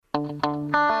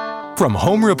From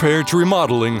home repair to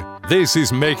remodeling, this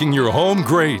is making your home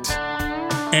great.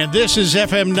 And this is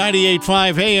FM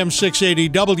 98.5 AM 680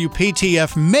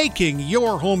 WPTF, making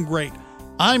your home great.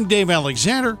 I'm Dave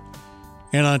Alexander,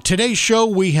 and on today's show,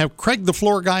 we have Craig the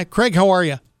Floor Guy. Craig, how are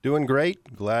you? Doing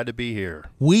great. Glad to be here.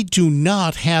 We do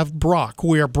not have Brock.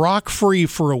 We are Brock-free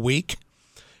for a week,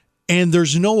 and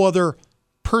there's no other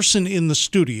person in the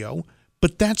studio,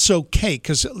 but that's okay,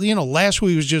 because, last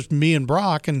week was just me and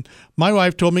Brock, and my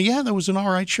wife told me, yeah, that was an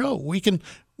all right show. We can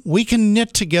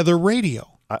knit together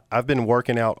radio. I've been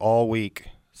working out all week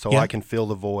so I can fill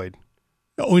the void.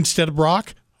 Oh, instead of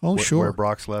Brock? Oh, sure. Where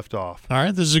Brock's left off. All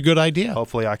right, this is a good idea.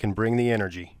 Hopefully I can bring the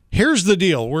energy. Here's the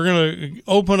deal. We're going to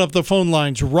open up the phone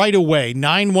lines right away,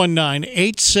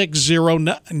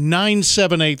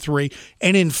 919-860-9783.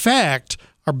 And in fact,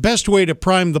 our best way to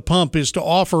prime the pump is to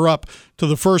offer up to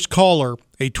the first caller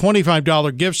a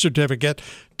 $25 gift certificate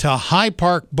to High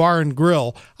Park Bar and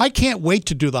Grill. I can't wait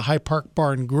to do the High Park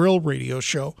Bar and Grill radio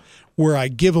show where I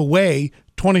give away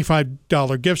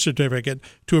 $25 gift certificate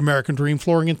to American Dream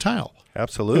Flooring and Tile.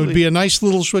 Absolutely. It would be a nice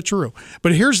little switcheroo.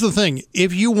 But here's the thing.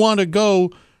 If you want to go,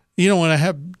 when I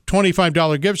have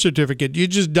 $25 gift certificate, you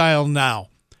just dial now.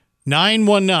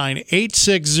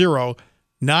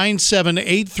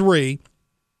 919-860-9783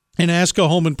 and ask a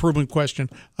home improvement question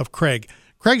of Craig.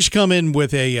 Craig's come in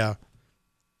with a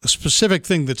specific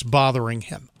thing that's bothering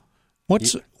him.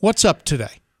 What's up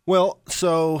today? Well,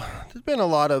 so there's been a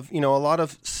lot of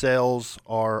sales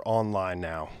are online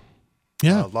now.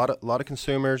 Yeah. A lot of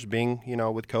consumers being,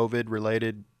 with COVID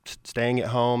related, staying at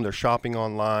home, they're shopping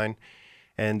online,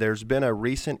 and there's been a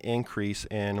recent increase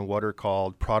in what are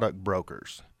called product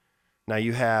brokers. Now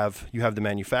you have the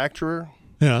manufacturer,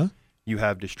 yeah, you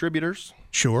have distributors,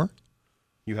 sure,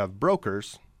 you have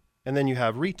brokers, and then you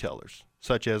have retailers,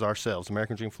 such as ourselves,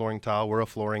 American Dream Flooring Tile. We're a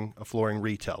flooring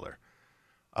retailer.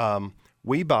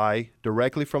 We buy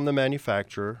directly from the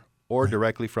manufacturer or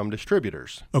directly from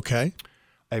distributors. Okay.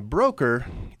 A broker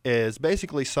is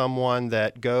basically someone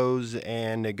that goes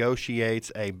and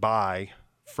negotiates a buy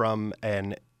from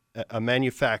a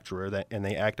manufacturer and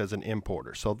they act as an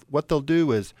importer. So what they'll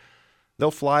do is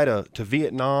they'll fly to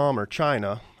Vietnam or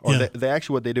China, or they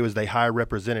actually what they do is they hire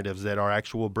representatives that are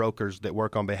actual brokers that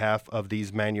work on behalf of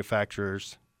these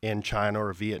manufacturers in China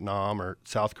or Vietnam or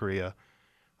South Korea.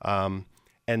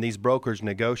 And these brokers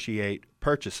negotiate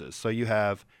purchases. So you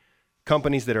have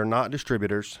companies that are not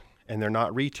distributors and they're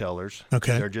not retailers.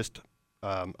 Okay. They're just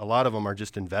a lot of them are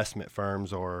just investment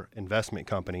firms or investment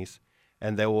companies,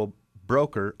 and they will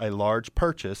broker a large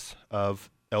purchase of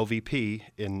LVP.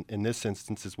 In this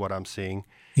instance, is what I'm seeing.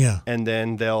 Yeah. And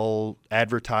then they'll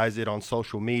advertise it on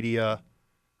social media.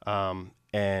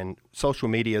 And social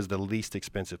media is the least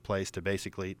expensive place to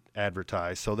basically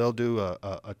advertise. So they'll do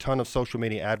a ton of social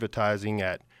media advertising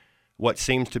at what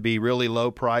seems to be really low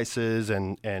prices,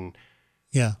 and a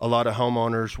lot of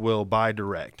homeowners will buy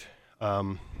direct.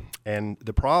 And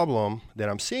the problem that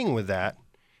I'm seeing with that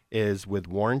is with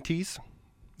warranties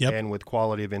and with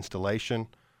quality of installation.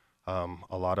 A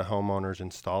lot of homeowners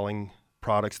installing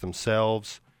products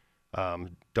themselves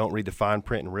don't read the fine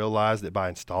print and realize that by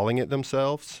installing it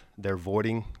themselves, they're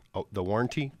voiding the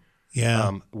warranty.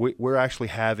 Yeah. We're actually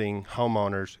having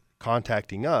homeowners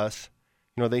contacting us.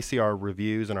 They see our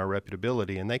reviews and our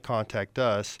reputability, and they contact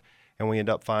us, and we end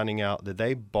up finding out that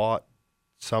they bought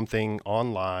something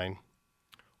online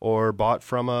or bought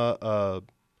from a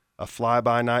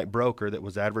fly-by-night broker that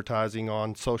was advertising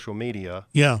on social media,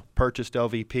 purchased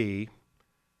LVP,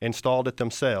 installed it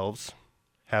themselves,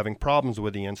 having problems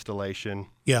with the installation.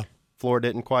 Yeah. Floor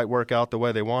didn't quite work out the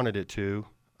way they wanted it to,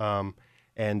 and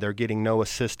they're getting no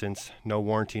assistance, no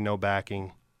warranty, no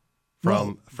backing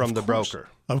from the broker.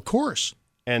 Of course.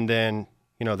 And then,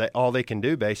 all they can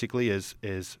do basically is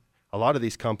a lot of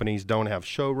these companies don't have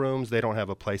showrooms, they don't have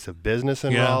a place of business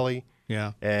in Raleigh.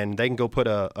 Yeah. And they can go put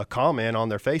a comment on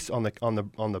their on the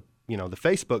the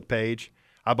Facebook page.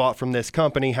 I bought from this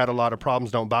company, had a lot of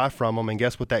problems, don't buy from them. And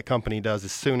guess what that company does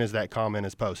as soon as that comment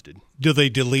is posted? Do they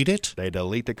delete it? They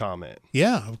delete the comment.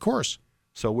 Yeah, of course.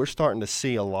 So we're starting to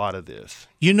see a lot of this.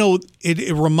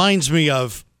 It reminds me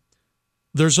of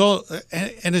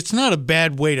and it's not a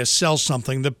bad way to sell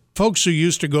something. The folks who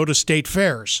used to go to state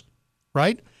fairs,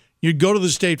 right? You'd go to the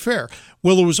state fair.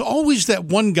 Well, there was always that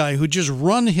one guy who just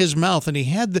run his mouth, and he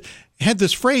had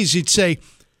this phrase. He'd say,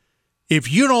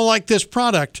 if you don't like this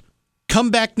product,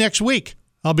 come back next week.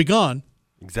 I'll be gone.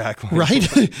 Exactly. Right?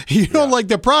 You don't like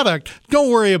the product, don't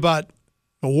worry about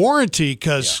a warranty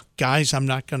because, guys, I'm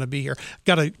not going to be here.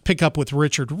 Got to pick up with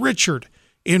Richard. Richard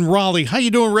in Raleigh. How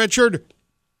you doing, Richard?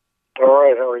 All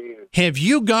right. How are you? Have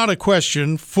you got a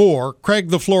question for Craig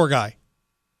the Floor Guy?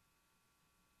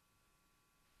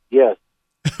 Yes.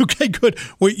 Okay, good.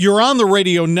 Well, you're on the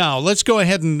radio now. Let's go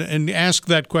ahead and ask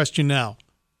that question now.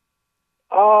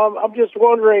 I'm just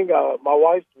wondering, my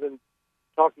wife's been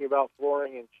talking about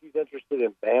flooring, and she's interested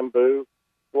in bamboo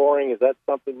flooring. Is that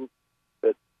something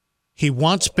that... He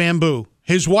wants bamboo.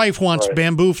 His wife wants Right.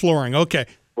 bamboo flooring. Okay.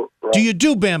 Right. Do you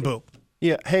do bamboo?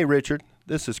 Yeah. Hey, Richard.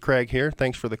 This is Craig here.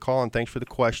 Thanks for the call and thanks for the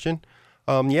question.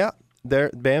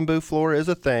 Bamboo floor is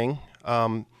a thing.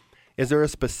 Is there a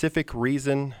specific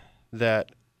reason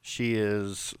that she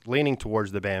is leaning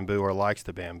towards the bamboo or likes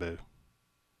the bamboo?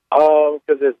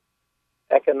 Because it's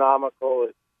economical,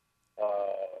 it's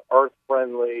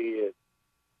earth-friendly, it's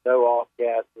no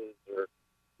off-gases or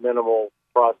minimal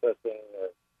processing.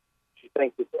 She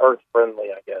thinks it's earth-friendly,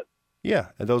 I guess.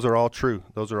 Yeah, those are all true.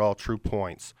 Those are all true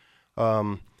points.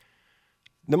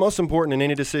 The most important in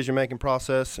any decision-making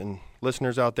process, and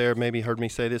listeners out there maybe heard me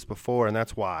say this before, and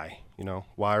that's why.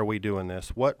 Why are we doing this?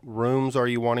 What rooms are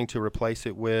you wanting to replace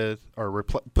it with or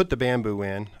put the bamboo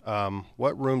in?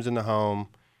 What rooms in the home?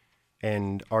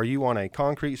 And are you on a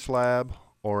concrete slab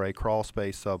or a crawl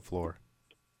space subfloor?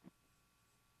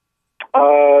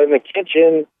 In the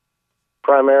kitchen,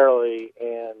 primarily,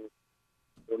 and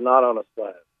we're not on a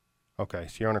slab. Okay,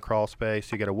 so you're on a crawl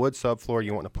space. You got a wood subfloor.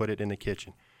 You want to put it in the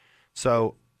kitchen.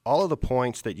 So all of the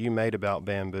points that you made about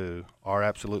bamboo are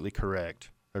absolutely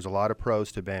correct. There's a lot of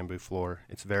pros to bamboo floor.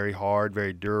 It's very hard,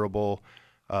 very durable.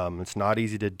 It's not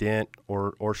easy to dent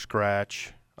or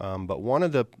scratch. But one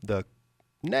of the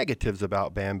negatives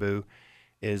about bamboo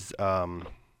is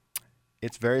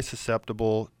it's very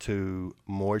susceptible to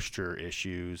moisture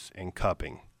issues and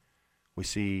cupping. I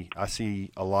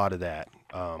see a lot of that.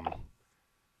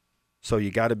 So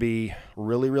you got to be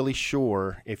really, really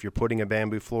sure if you're putting a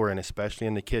bamboo floor in, especially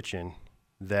in the kitchen,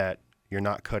 that you're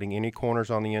not cutting any corners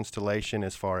on the installation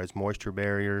as far as moisture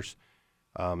barriers.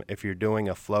 If you're doing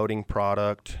a floating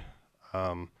product,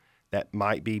 that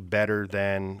might be better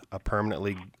than a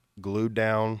permanently glued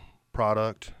down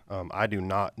product. I do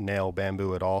not nail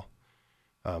bamboo at all.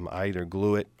 I either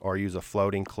glue it or use a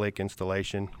floating click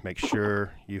installation. Make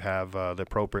sure you have the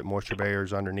appropriate moisture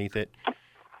barriers underneath it.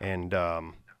 And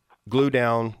glue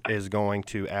down is going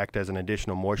to act as an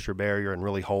additional moisture barrier and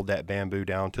really hold that bamboo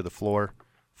down to the floor.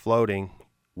 Floating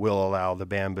will allow the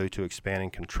bamboo to expand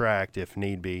and contract if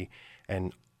need be.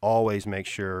 And always make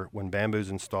sure when bamboo's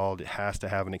installed, it has to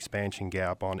have an expansion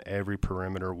gap on every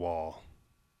perimeter wall.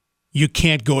 You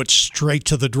can't go it straight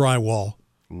to the drywall.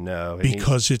 No.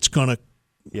 Because it's going to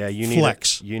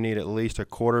flex. You need at least a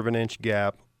 1/4 of an inch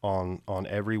gap on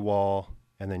every wall,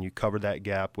 and then you cover that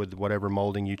gap with whatever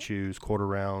molding you choose, quarter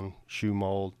round, shoe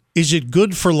mold. Is it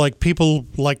good for people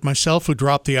like myself who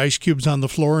drop the ice cubes on the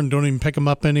floor and don't even pick them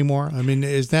up anymore? I mean,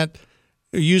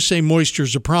 you say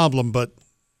moisture's a problem, but...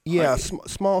 Yeah,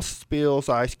 small spills,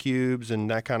 ice cubes,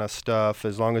 and that kind of stuff,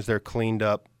 as long as they're cleaned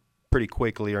up pretty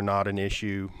quickly, are not an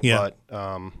issue. Yeah.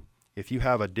 But if you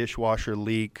have a dishwasher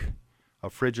leak, a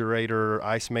refrigerator,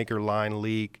 ice maker line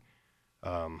leak,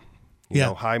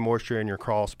 high moisture in your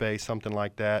crawl space, something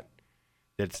like that,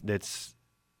 that's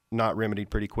not remedied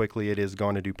pretty quickly, it is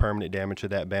going to do permanent damage to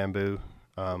that bamboo.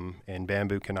 And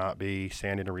bamboo cannot be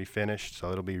sanded and refinished,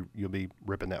 so you'll be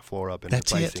ripping that floor up and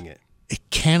replacing it. It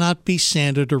cannot be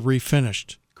sanded or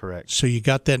refinished. Correct. So you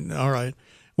got that. All right.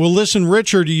 Well, listen,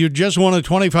 Richard, you just won a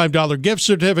 $25 gift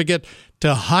certificate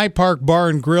to High Park Bar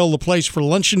and Grill, the place for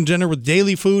lunch and dinner with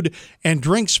daily food and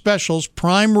drink specials,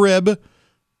 prime rib,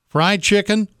 fried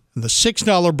chicken, and the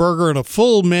 $6 burger, and a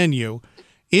full menu.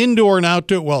 Indoor and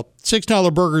outdoor,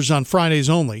 $6 burgers on Fridays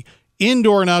only.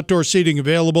 Indoor and outdoor seating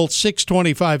available,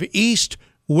 625 East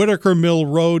Whitaker Mill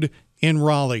Road in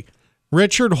Raleigh.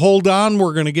 Richard, hold on.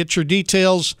 We're going to get your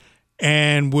details,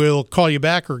 and we'll call you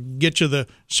back or get you the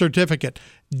certificate.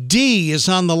 Dee is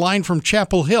on the line from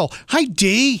Chapel Hill. Hi,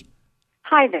 Dee.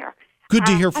 Hi there. Good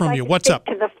to hear from you. What's up?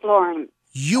 To the flooring.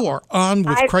 You are on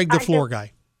with Craig the Floor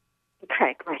Guy.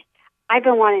 Craig, right. I've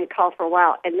been wanting to call for a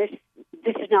while, and this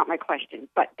is not my question,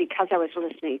 but because I was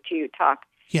listening to you talk,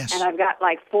 yes, and I've got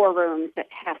 4 rooms that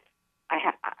I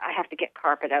have to get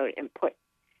carpet out and put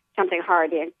something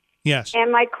hard in. Yes.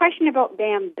 And my question about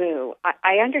bamboo,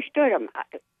 I understood him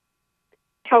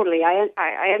totally.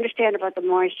 I understand about the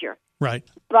moisture. Right.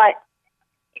 But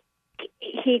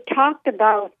he talked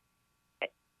about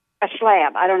a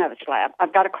slab. I don't have a slab.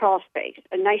 I've got a crawl space,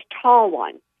 a nice tall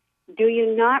one. Do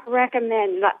you not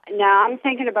recommend, now I'm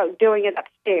thinking about doing it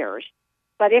upstairs,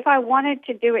 but if I wanted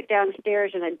to do it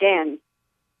downstairs in a den,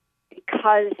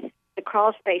 because the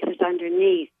crawl space is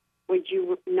underneath, would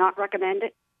you not recommend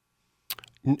it?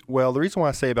 Well, the reason why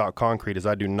I say about concrete is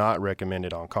I do not recommend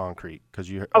it on concrete because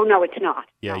you. Oh no, it's not.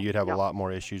 Yeah, no, you'd have no. a lot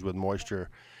more issues with moisture.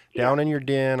 down in your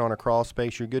den on a crawl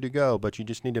space, you're good to go. But you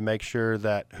just need to make sure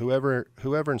that whoever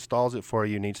installs it for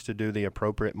you needs to do the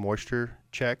appropriate moisture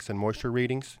checks and moisture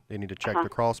readings. They need to check the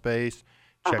crawl space,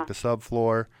 check the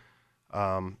subfloor,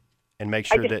 and make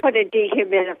sure I just put a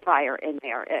dehumidifier in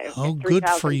there. Oh, good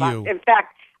for you. In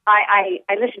fact, I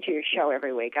listen to your show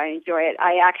every week. I enjoy it.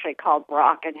 I actually called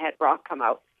Brock and had Brock come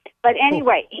out. But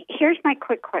anyway, here's my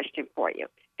quick question for you,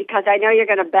 because I know you're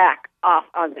going to back off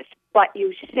on this, but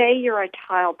you say you're a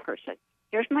tile person.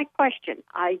 Here's my question.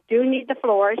 I do need the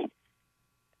floors.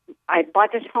 I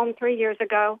bought this home 3 years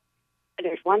ago.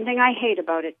 There's one thing I hate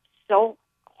about it so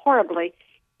horribly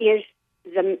is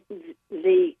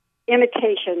the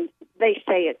imitation. They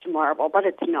say it's marble, but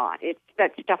it's not. It's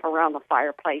that stuff around the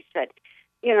fireplace that,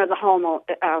 the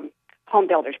home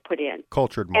builders put in.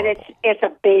 Cultured marble. And it's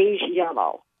a beige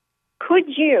yellow.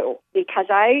 Could you, because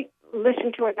I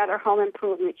listened to another home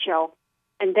improvement show,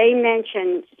 and they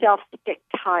mentioned self-stick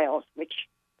tiles, which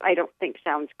I don't think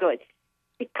sounds good.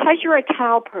 Because you're a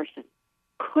tile person,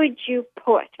 could you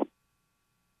put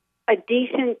a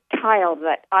decent tile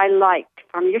that I liked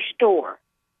from your store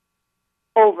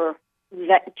over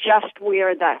that just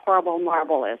where that horrible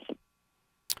marble is?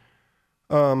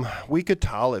 We could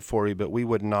tile it for you, but we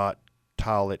would not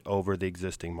tile it over the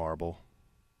existing marble.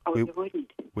 Oh, you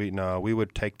wouldn't? We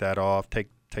would take that off, take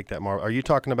that marble. Are you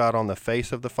talking about on the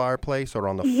face of the fireplace or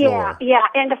on the floor? Yeah,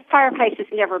 and the fireplace has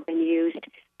never been used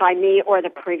by me or the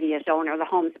previous owner. The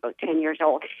home's about 10 years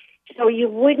old. So you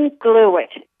wouldn't glue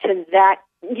it to that,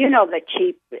 the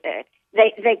cheap,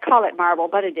 they call it marble,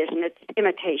 but it isn't. It's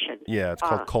imitation. Yeah, it's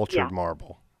called cultured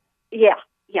marble. Yeah.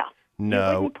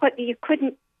 No. You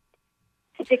couldn't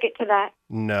stick it to that?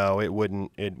 No, it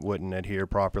wouldn't adhere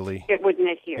properly. It wouldn't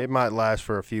adhere. It might last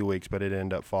for a few weeks, but it'd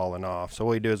end up falling off. So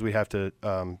what we do is we have to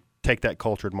take that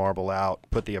cultured marble out,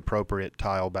 put the appropriate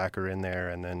tile backer in there,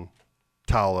 and then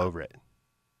tile over it.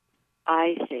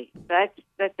 I see. That's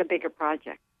a bigger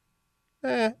project.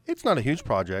 It's not a huge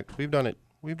project. We've done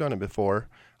it before.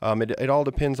 It all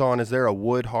depends on, is there a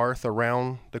wood hearth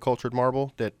around the cultured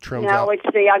marble that trims out? No, it's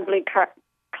the ugly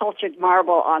cultured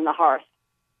marble on the hearth.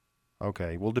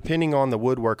 Okay. Well, depending on the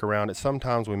woodwork around it,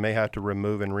 sometimes we may have to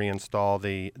remove and reinstall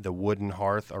the wooden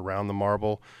hearth around the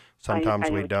marble. Sometimes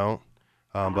we don't.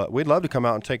 But we'd love to come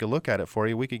out and take a look at it for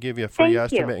you. We could give you a free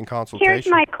estimate and consultation. Here's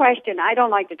my question. I don't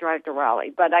like to drive to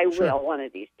Raleigh, but I will one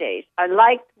of these days. I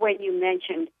liked when you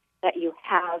mentioned that you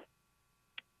have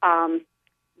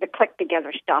the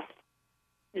click-together stuff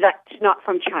that's not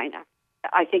from China.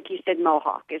 I think you said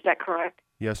Mohawk. Is that correct?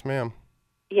 Yes, ma'am.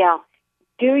 Yeah.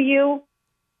 Do you...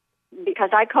 Because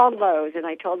I called Lowe's and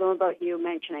I told them about you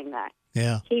mentioning that.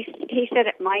 Yeah. He said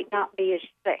it might not be as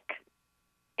thick,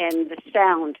 and the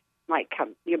sound might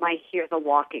come. You might hear the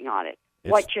walking on it.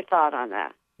 What's your thought on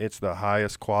that? It's the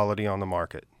highest quality on the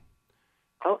market.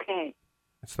 Okay.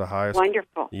 It's the highest.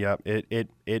 Wonderful. Yep.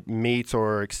 It meets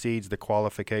or exceeds the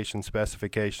qualification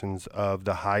specifications of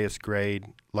the highest grade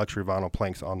luxury vinyl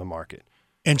planks on the market.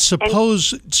 And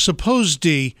suppose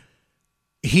D,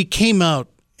 he came out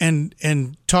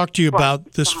and talk to you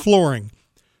about this flooring.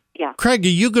 Yeah. Craig, are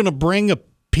you going to bring a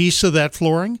piece of that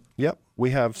flooring? Yep.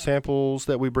 We have samples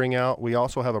that we bring out. We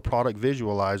also have a product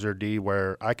visualizer, D,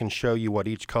 where I can show you what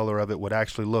each color of it would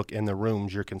actually look in the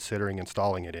rooms you're considering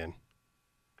installing it in.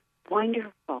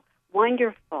 Wonderful.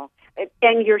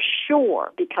 And you're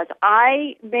sure, because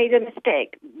I made a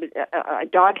mistake. A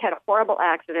dog had a horrible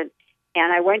accident,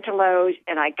 and I went to Lowe's,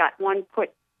 and I got one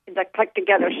put the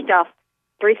click-together stuff,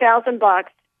 $3,000,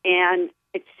 and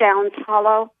it sounds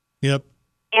hollow. Yep.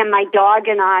 And my dog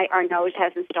and our nose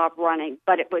hasn't stopped running,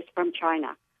 but it was from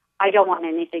China. I don't want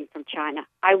anything from China.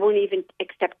 I won't even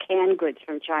accept canned goods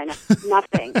from China.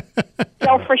 Nothing.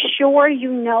 So for sure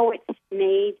it's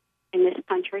made in this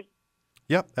country?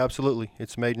 Yep, absolutely.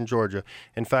 It's made in Georgia.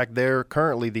 In fact, they're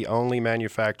currently the only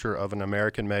manufacturer of an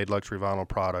American-made luxury vinyl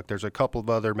product. There's a couple of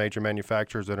other major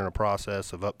manufacturers that are in a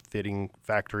process of upfitting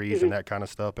factories and that kind of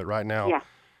stuff, but right now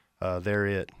they're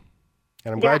it.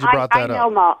 And I'm glad you brought that up. I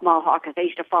know Mohawk because I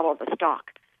used to follow the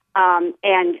stock.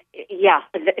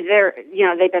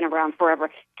 They've been around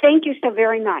forever. Thank you so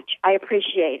very much. I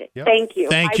appreciate it. Yep. Thank you.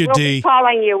 Thank you, I will Dee. be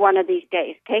calling you one of these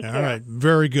days. Take care. All right.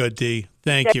 Very good, Dee.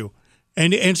 Thank you.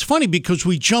 And it's funny because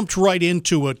we jumped right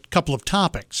into a couple of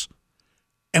topics,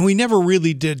 and we never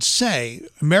really did say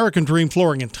American Dream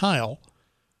Flooring and Tile.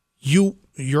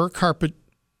 Your carpet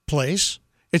place.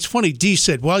 It's funny. Dee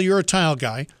said, "Well, you're a tile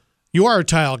guy. You are a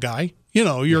tile guy. You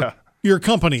know, your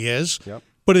company is,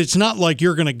 but it's not like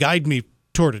you're going to guide me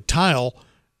toward a tile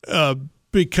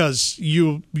because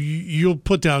you'll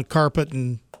put down carpet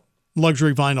and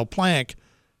luxury vinyl plank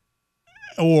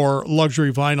or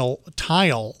luxury vinyl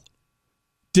tile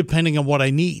depending on what I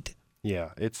need.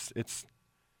 Yeah, it's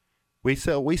we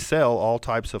sell all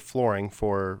types of flooring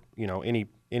for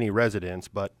any residence,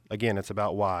 but again, it's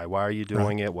about why are you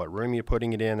doing it, what room you're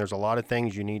putting it in. There's a lot of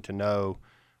things you need to know,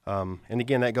 and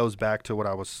again, that goes back to what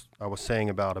I was saying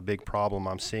about a big problem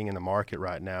I'm seeing in the market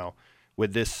right now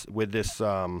with this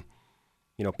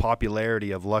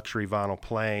popularity of luxury vinyl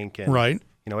plank, and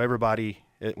everybody.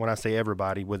 When I say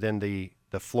everybody within the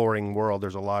flooring world,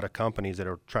 there's a lot of companies that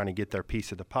are trying to get their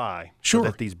piece of the pie. Sure.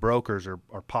 So that these brokers are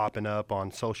popping up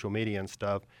on social media and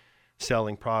stuff,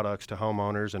 selling products to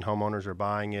homeowners, and homeowners are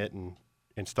buying it and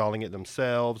installing it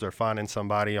themselves, or finding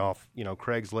somebody off,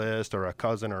 Craigslist, or a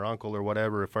cousin or uncle or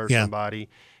whatever refers somebody.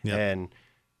 Yeah. And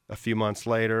a few months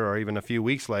later, or even a few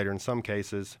weeks later in some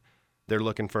cases, they're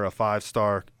looking for a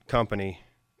 5-star company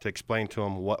to explain to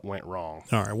them what went wrong.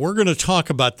 All right, we're going to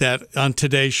talk about that on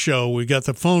today's show. We got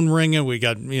the phone ringing. We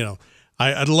got,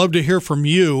 I'd love to hear from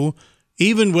you,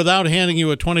 even without handing you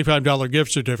a $25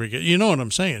 gift certificate. You know what I'm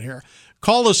saying here.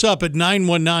 Call us up at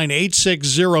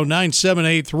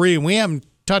 919-860-9783, and we haven't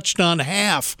touched on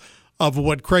half of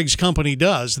what Craig's company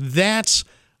does. That's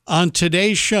on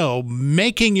today's show,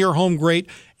 Making Your Home Great,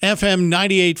 FM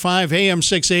 98.5, AM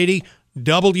 680,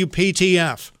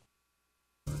 WPTF.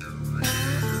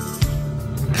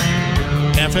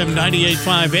 FM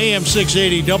 98.5, AM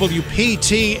 680,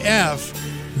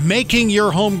 WPTF, Making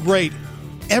Your Home Great.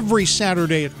 Every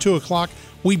Saturday at 2 o'clock,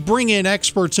 we bring in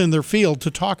experts in their field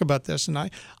to talk about this. And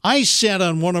I said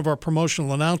on one of our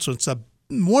promotional announcements,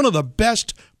 one of the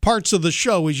best parts of the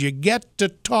show is you get to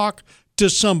talk to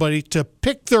somebody, to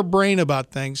pick their brain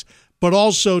about things, but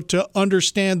also to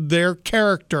understand their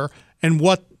character and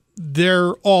what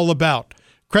they're all about.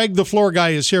 Craig the Floor Guy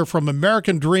is here from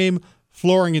American Dream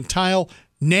Flooring and Tile.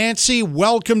 Nancy,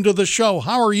 welcome to the show.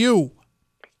 How are you?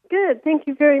 Good. Thank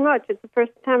you very much. It's the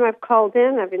first time I've called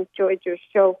in. I've enjoyed your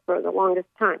show for the longest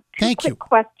time. Thank you. Quick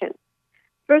question.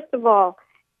 First of all,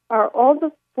 are all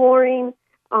the flooring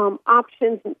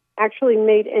options actually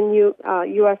made in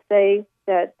USA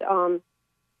that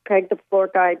Craig the Floor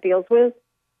Guy deals with?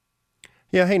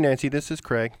 Yeah. Hey, Nancy, this is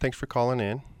Craig. Thanks for calling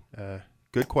in.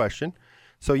 Good question.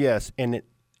 So, yes, in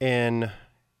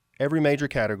every major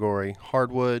category,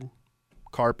 hardwood,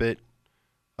 carpet,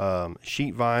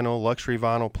 sheet vinyl, luxury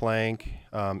vinyl plank,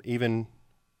 even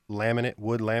laminate,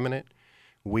 wood laminate,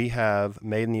 we have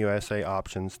made in the USA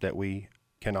options that we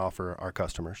can offer our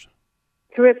customers.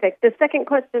 Terrific. The second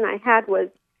question I had was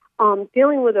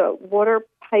dealing with a water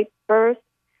pipe burst.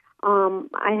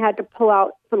 I had to pull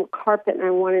out some carpet and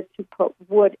I wanted to put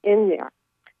wood in there.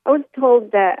 I was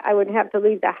told that I would have to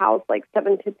leave the house like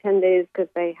 7 to 10 days because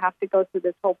they have to go through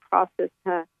this whole process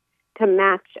to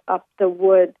match up the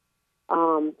wood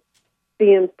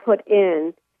being put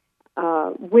in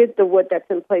with the wood that's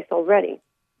in place already.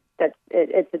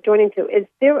 It's adjoining to. Is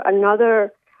there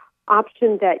another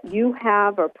option that you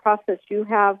have or process you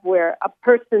have where a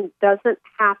person doesn't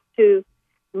have to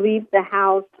leave the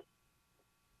house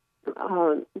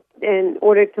in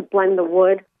order to blend the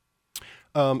wood?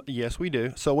 Yes, we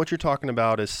do. So what you're talking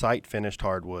about is site-finished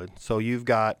hardwood. So you've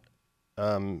got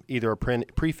either a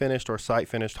pre-finished or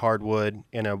site-finished hardwood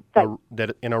in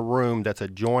a room that's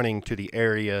adjoining to the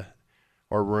area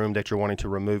or room that you're wanting to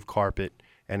remove carpet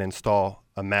and install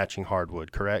a matching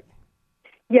hardwood, correct?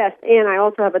 Yes, and I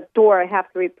also have a door I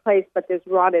have to replace, but there's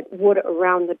rotted wood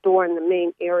around the door in the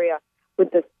main area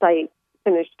with the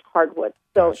site-finished hardwood.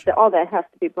 So Gotcha. all that has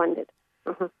to be blended.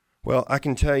 Uh-huh. Well, I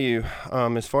can tell you,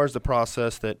 as far as the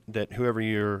process that whoever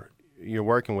you're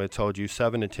working with told you,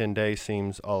 7 to 10 days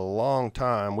seems a long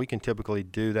time. We can typically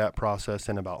do that process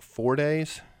in about 4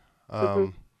 days.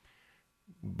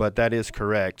 But that is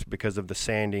correct because of the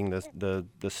sanding,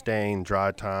 the stain,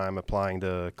 dry time, applying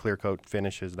the clear coat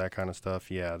finishes, that kind of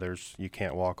stuff. Yeah, you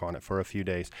can't walk on it for a few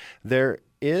days. There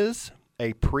is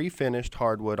a pre-finished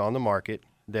hardwood on the market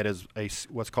that is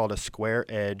what's called a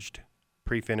square-edged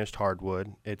pre-finished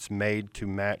hardwood. It's made to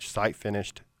match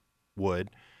site-finished wood.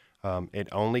 It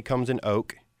only comes in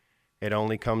oak. It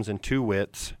only comes in 2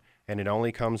 widths, and it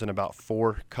only comes in about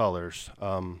 4 colors.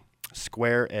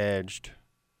 Square-edged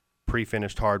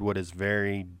pre-finished hardwood is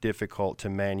very difficult to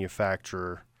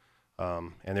manufacture,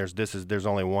 and there's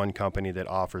only one company that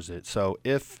offers it. So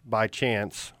if by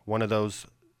chance one of those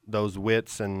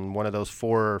widths and one of those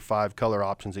 4 or 5 color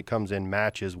options it comes in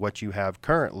matches what you have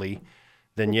currently,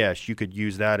 then yes, you could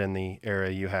use that in the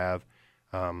area you have.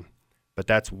 But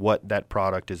that's what that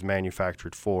product is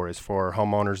manufactured for, is for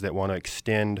homeowners that want to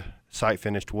extend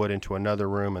site-finished wood into another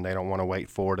room and they don't want to wait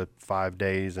 4 to 5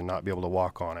 days and not be able to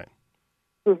walk on it.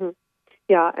 Mm-hmm.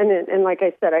 Yeah, and like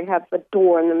I said, I have a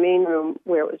door in the main room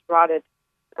where it was rotted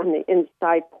on the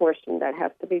inside portion that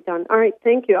has to be done. All right,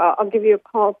 thank you. I'll give you a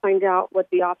call, find out what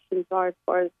the options are as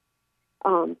far as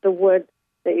the wood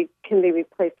that can be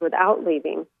replaced without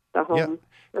leaving the home. Yeah.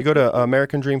 You go to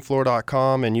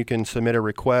AmericanDreamFloor.com and you can submit a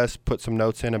request, put some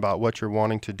notes in about what you're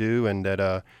wanting to do, and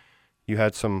that you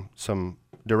had some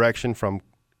direction from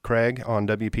Craig on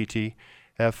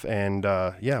WPTF, and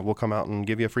we'll come out and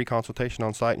give you a free consultation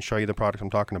on site and show you the product I'm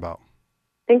talking about.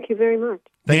 Thank you very much.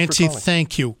 Nancy,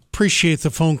 thank you. Appreciate the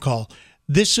phone call.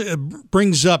 This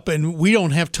brings up, and we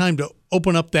don't have time to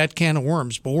open up that can of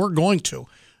worms, but we're going to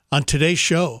on today's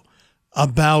show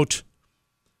about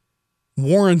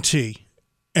warranty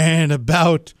and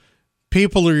about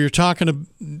people who you're talking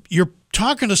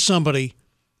to somebody.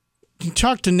 You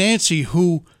talk to Nancy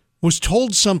who was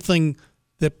told something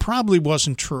that probably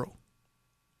wasn't true,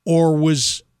 or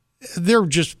they're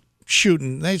just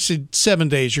shooting. They said 7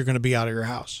 days you're going to be out of your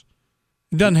house.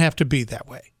 It doesn't have to be that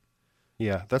way.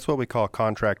 Yeah, that's what we call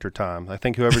contractor time. I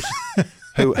think whoever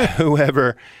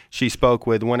she spoke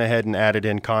with went ahead and added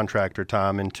in contractor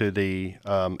time into the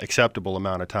acceptable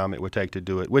amount of time it would take to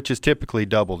do it, which is typically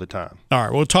double the time. All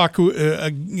right, we'll talk.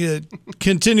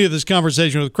 Continue this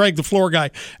conversation with Craig, the floor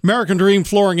guy, American Dream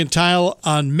Flooring and Tile,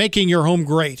 on making your home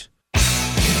great.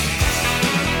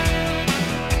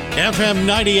 FM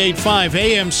 98.5,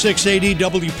 AM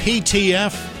 680,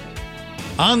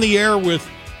 WPTF, on the air with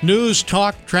news,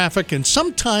 talk, traffic, and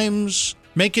sometimes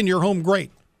making your home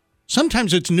great.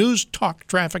 Sometimes it's news, talk,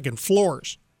 traffic, and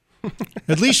floors,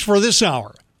 at least for this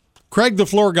hour. Craig, the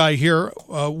floor guy, here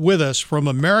with us from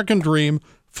American Dream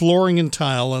Flooring and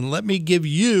Tile, and let me give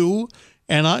you,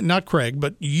 and not Craig,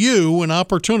 but you, an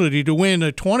opportunity to win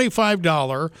a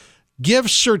 $25 gift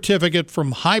certificate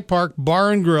from High Park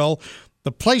Bar and Grill,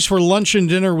 the place for lunch and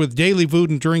dinner with daily food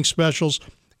and drink specials,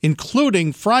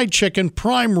 including fried chicken,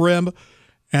 prime rib,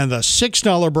 and the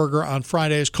 $6 burger on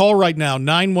Fridays. Call right now,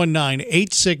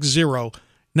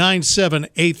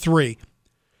 919-860-9783.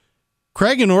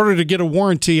 Craig, in order to get a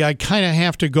warranty, I kind of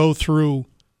have to go through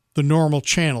the normal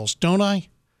channels, don't I?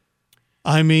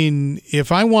 I mean,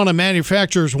 if I want a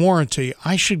manufacturer's warranty,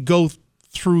 I should go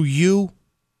through you?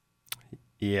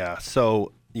 Yeah,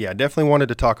 so, definitely wanted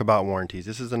to talk about warranties.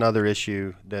 This is another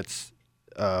issue that's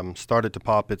started to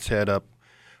pop its head up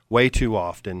way too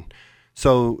often.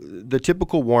 So the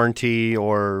typical warranty,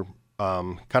 or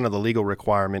kind of the legal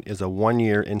requirement, is a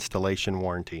 1-year installation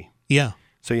warranty. Yeah.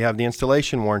 So you have the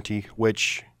installation warranty,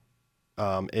 which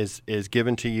is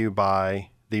given to you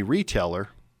by the retailer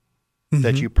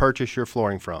that you purchase your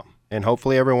flooring from. And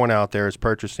hopefully everyone out there is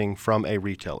purchasing from a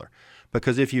retailer.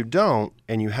 Because if you don't,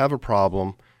 and you have a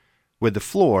problem with the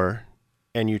floor,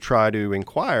 and you try to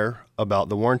inquire about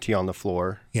the warranty on the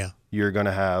floor, you're going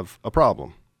to have a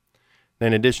problem.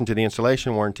 In addition to the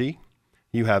installation warranty,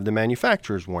 you have the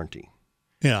manufacturer's warranty.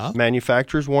 Yeah.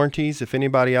 Manufacturer's warranties, if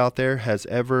anybody out there has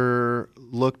ever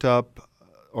looked up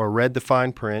or read the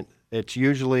fine print, it's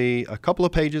usually a couple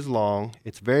of pages long.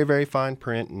 It's very, very fine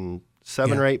print and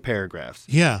 7 or 8 paragraphs.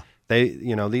 Yeah.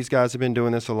 These guys have been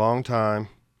doing this a long time,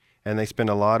 and they spend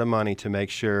a lot of money to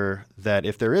make sure that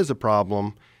if there is a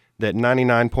problem, that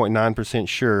 99.9%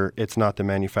 sure it's not the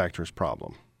manufacturer's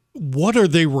problem. What are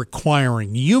they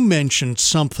requiring? You mentioned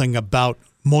something about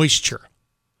moisture.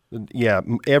 Yeah,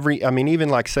 even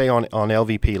like say on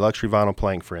LVP, luxury vinyl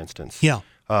plank, for instance. Yeah.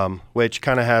 Which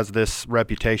kind of has this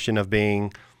reputation of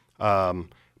being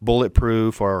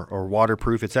bulletproof or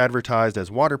waterproof. It's advertised as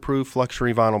waterproof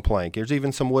luxury vinyl plank. There's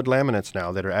even some wood laminates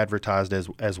now that are advertised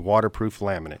as waterproof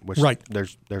laminate, which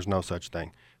there's no such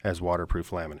thing as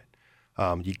waterproof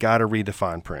laminate. You got to read the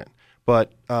fine print.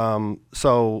 But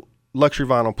so luxury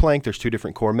vinyl plank, there's 2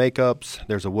 different core makeups.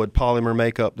 There's a wood polymer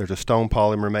makeup. There's a stone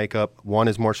polymer makeup. One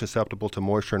is more susceptible to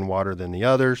moisture and water than the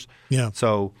others. Yeah.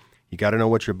 So you got to know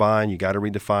what you're buying. You got to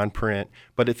read the fine print.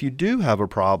 But if you do have a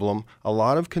problem, a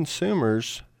lot of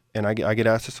consumers, and I get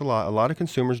asked this a lot of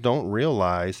consumers don't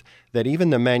realize that even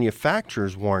the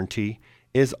manufacturer's warranty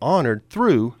is honored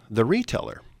through the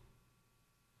retailer.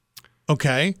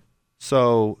 Okay.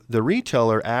 So the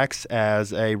retailer acts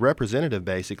as a representative,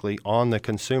 basically, on the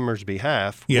consumer's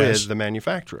behalf with the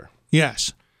manufacturer.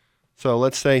 Yes. So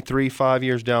let's say 3-5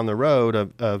 years down the road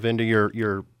of into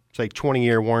your say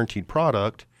 20-year warranted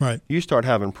product, right? You start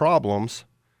having problems.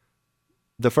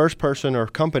 The first person or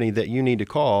company that you need to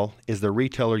call is the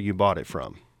retailer you bought it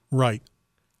from. Right.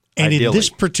 And ideally, in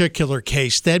this particular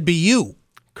case, that'd be you.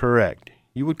 Correct.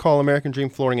 You would call American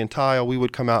Dream Flooring and Tile. We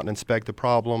would come out and inspect the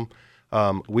problem.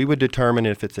 We would determine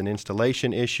if it's an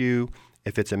installation issue,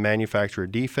 if it's a manufacturer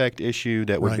defect issue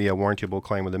that would be a warrantable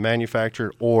claim with the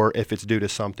manufacturer, or if it's due to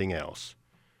something else.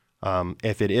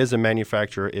 If it is a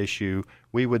manufacturer issue,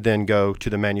 we would then go to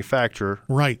the manufacturer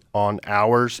Right. on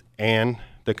ours and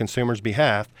the consumer's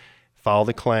behalf, file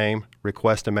the claim,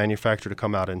 request a manufacturer to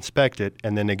come out and inspect it,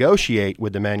 and then negotiate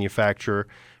with the manufacturer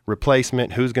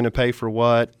replacement, who's going to pay for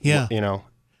what. Yeah. You know,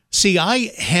 See,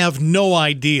 I have no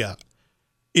idea.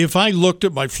 If I looked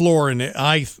at my floor and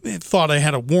I thought I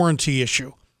had a warranty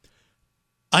issue,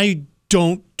 I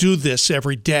don't do this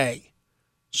every day.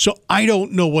 So I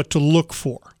don't know what to look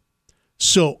for.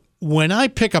 So when I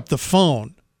pick up the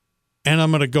phone and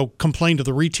I'm going to go complain to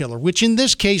the retailer, which in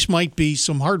this case might be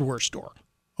some hardware store,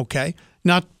 okay?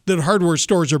 Not that hardware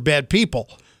stores are bad people.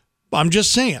 I'm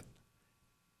just saying,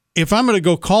 if I'm going to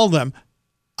go call them,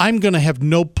 I'm going to have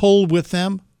no pull with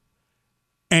them,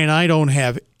 and I don't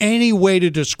have any way to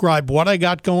describe what I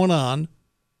got going on,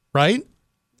 right?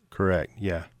 correct.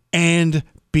 Yeah. And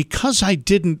because I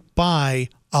didn't buy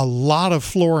a lot of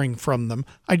flooring from them,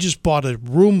 I just bought a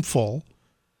room full,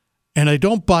 and I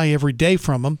don't buy every day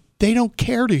from them. They don't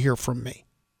care to hear from me.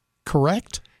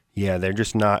 Correct? Yeah, they're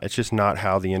just not. It's just not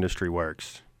how the industry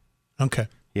works. Okay.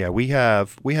 Yeah, we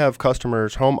have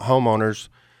customers, homeowners,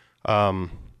 that'll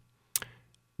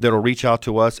reach out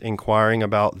to us inquiring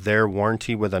about their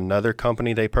warranty with another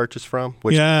company they purchase from,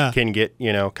 which can get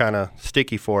kind of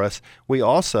sticky for us. We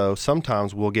also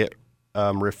sometimes will get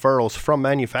referrals from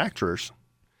manufacturers.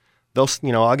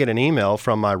 I'll get an email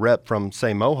from my rep from,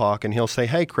 say, Mohawk, and he'll say,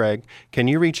 "Hey, Craig, can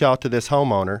you reach out to this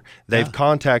homeowner? They've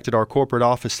contacted our corporate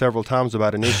office several times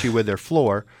about an issue with their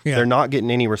floor. They're not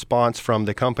getting any response from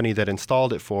the company that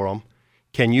installed it for them.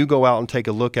 Can you go out and take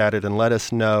a look at it and let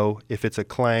us know if it's a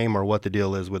claim or what the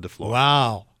deal is with the floor?"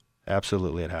 Wow.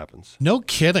 Absolutely, it happens. No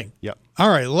kidding. Yep. All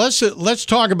right, let's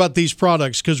talk about these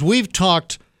products, because we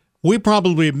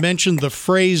probably have mentioned the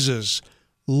phrases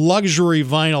luxury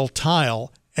vinyl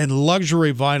tile and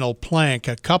luxury vinyl plank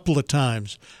a couple of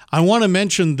times. I want to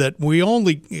mention that we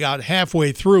only got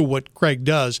halfway through what Craig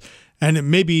does, and it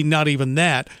may be not even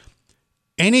that.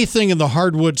 Anything in the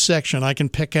hardwood section, I can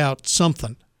pick out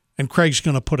something, and Craig's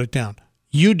going to put it down.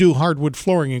 You do hardwood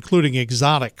flooring, including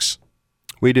exotics.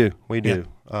 We do.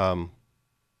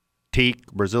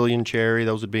 Teak, Brazilian cherry,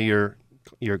 those would be your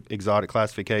exotic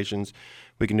classifications.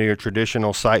 We can do your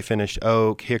traditional site-finished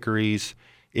oak, hickories,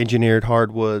 engineered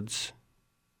hardwoods.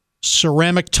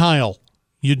 Ceramic tile.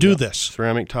 You do this.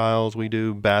 Ceramic tiles. We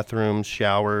do bathrooms,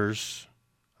 showers.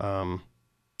 And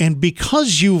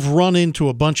because you've run into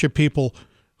a bunch of people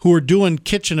who are doing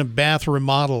kitchen and bath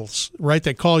remodels, right?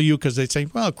 They call you because they say,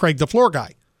 "Well, Craig, the floor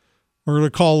guy." We're going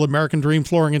to call American Dream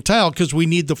Flooring and Tile because we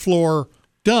need the floor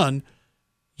done.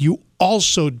 You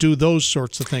also do those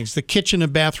sorts of things, the kitchen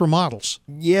and bath remodels.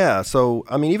 Yeah. So,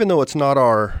 even though it's not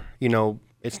our,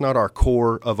 it's not our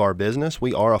core of our business,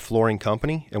 we are a flooring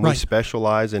company, and we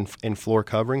specialize in floor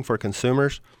covering for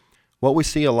consumers. What we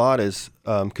see a lot is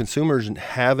consumers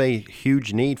have a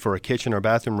huge need for a kitchen or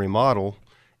bathroom remodel,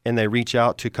 and they reach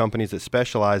out to companies that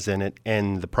specialize in it,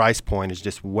 and the price point is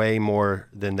just way more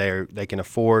than they can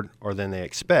afford or than they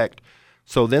expect.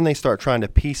 So then they start trying to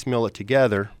piecemeal it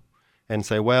together and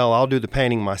say, "Well, I'll do the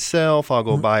painting myself. I'll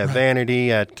go buy a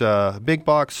vanity at a big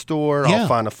box store. I'll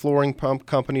find a flooring pump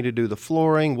company to do the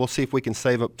flooring. We'll see if we can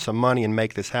save up some money and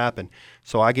make this happen."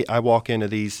 So I walk into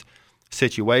these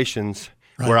situations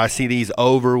where I see these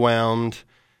overwhelmed,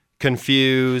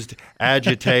 confused,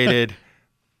 agitated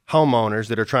homeowners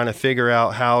that are trying to figure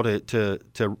out how to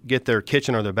get their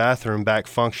kitchen or their bathroom back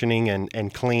functioning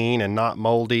and clean and not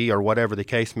moldy or whatever the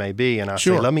case may be. And I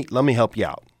say, let me help you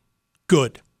out.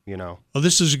 Good. Well,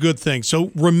 this is a good thing.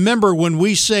 So remember, when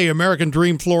we say American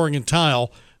Dream Flooring and Tile,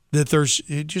 that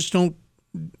just don't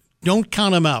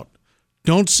count them out.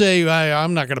 Don't say,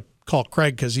 "I'm not going to call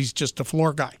Craig because he's just a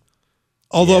floor guy."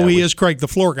 Although he is Craig the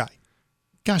floor guy.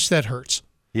 Gosh, that hurts.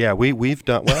 Yeah, we've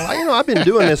done well. I've been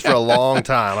doing this for a long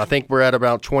time. I think we're at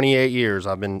about 28 years.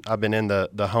 I've been in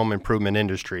the home improvement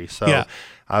industry, so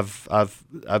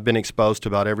I've been exposed to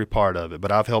about every part of it.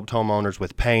 But I've helped homeowners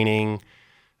with painting,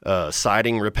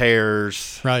 siding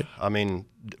repairs. Right.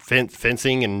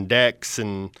 Fencing and decks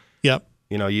and you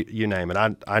name it.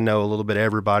 I know a little bit of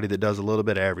everybody that does a little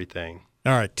bit of everything.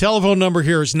 All right. Telephone number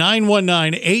here is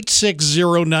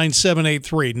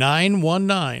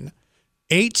 919-860-9783.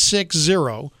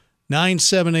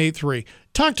 919-860-9783.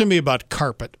 Talk to me about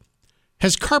carpet.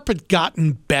 Has carpet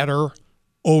gotten better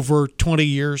over 20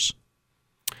 years?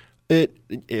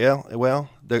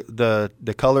 Well,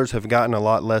 the colors have gotten a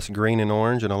lot less green and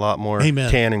orange and a lot more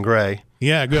tan and gray.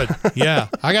 Yeah, good. Yeah,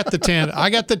 I got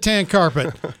the tan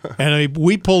carpet, and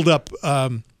we pulled up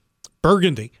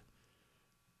burgundy.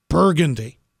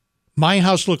 My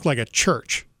house looked like a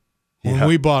church when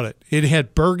we bought it. It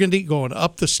had burgundy going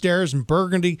up the stairs and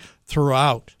burgundy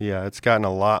throughout. Yeah, it's gotten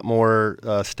a lot more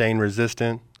stain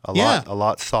resistant, a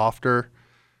lot softer.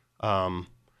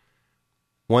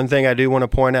 One thing I do want to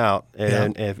point out,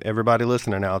 and if everybody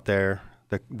listening out there,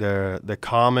 the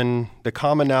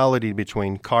commonality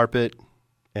between carpet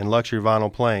and luxury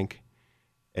vinyl plank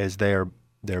is they're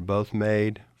both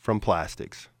made from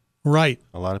plastics. Right.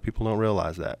 A lot of people don't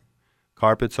realize that.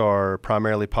 Carpets are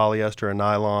primarily polyester and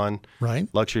nylon. Right.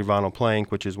 Luxury vinyl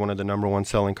plank, which is one of the number one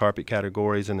selling carpet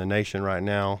categories in the nation right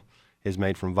now, is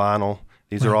made from vinyl.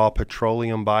 These are all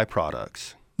petroleum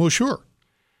byproducts. Well, sure.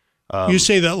 You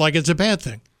say that like it's a bad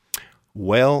thing.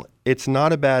 Well, it's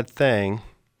not a bad thing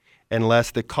unless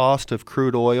the cost of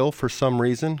crude oil for some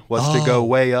reason was to go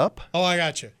way up. Oh, I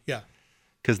got you. Yeah.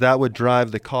 Because that would drive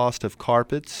the cost of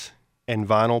carpets and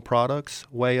vinyl products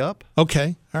way up.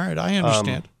 Okay. All right. I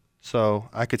understand. So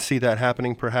I could see that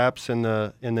happening perhaps in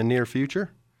the near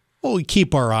future. Well, we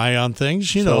keep our eye on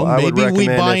things. You So know, I would maybe we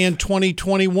recommend buy if- in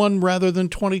 2021 rather than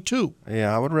 22.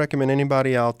 Yeah, I would recommend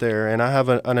anybody out there, and I have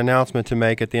an announcement to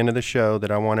make at the end of the show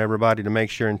that I want everybody to make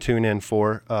sure and tune in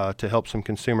for to help some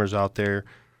consumers out there.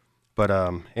 But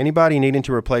anybody needing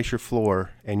to replace your floor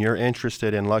and you're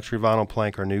interested in luxury vinyl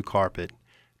plank or new carpet,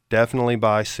 definitely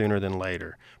buy sooner than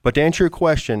later. But to answer your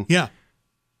question, Yeah.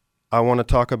 I want to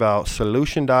talk about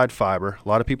solution dyed fiber. A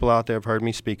lot of people out there have heard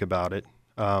me speak about it.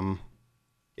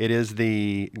 It is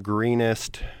the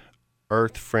greenest,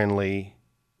 earth-friendly,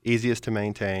 easiest to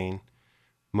maintain,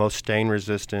 most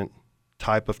stain-resistant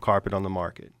type of carpet on the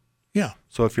market. Yeah.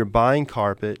 So if you're buying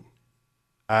carpet,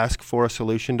 ask for a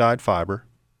solution dyed fiber.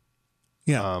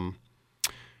 Yeah.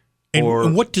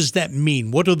 And what does that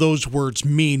mean? What do those words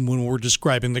mean when we're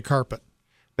describing the carpet?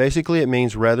 Basically, it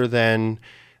means rather than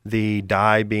the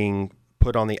dye being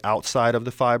put on the outside of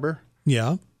the fiber,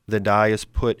 Yeah. the dye is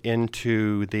put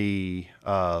into the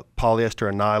polyester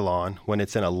or nylon when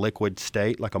it's in a liquid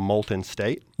state, like a molten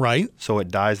state. Right. So it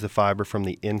dyes the fiber from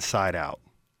the inside out.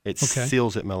 It Okay.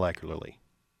 seals it molecularly.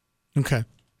 Okay.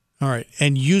 All right.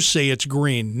 And you say it's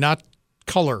green, not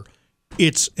color.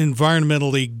 It's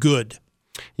environmentally good.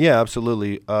 Yeah,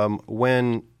 absolutely.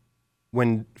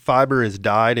 When fiber is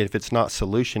dyed, if it's not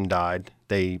solution dyed,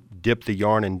 they dip the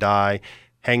yarn in dye,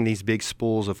 hang these big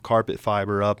spools of carpet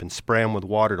fiber up, and spray them with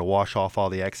water to wash off all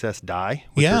the excess dye,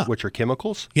 which are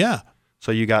chemicals. Yeah.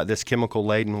 So you got this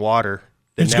chemical-laden water.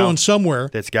 It's going somewhere.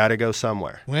 That's got to go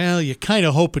somewhere. Well, you kind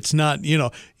of hope it's not, you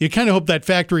kind of hope that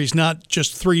factory is not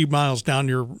just 3 miles down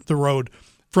the road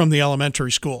from the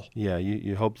elementary school. Yeah,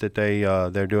 you hope that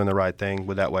they're doing the right thing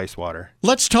with that wastewater.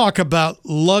 Let's talk about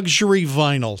luxury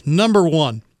vinyl. Number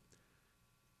one,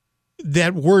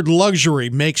 that word luxury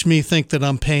makes me think that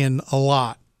I'm paying a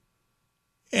lot.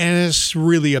 And it's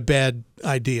really a bad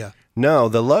idea. No,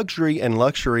 the luxury and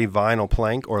luxury vinyl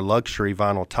plank or luxury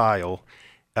vinyl tile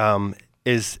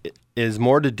is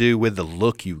more to do with the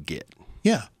look you get.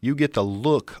 Yeah. You get the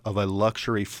look of a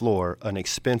luxury floor, an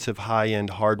expensive high-end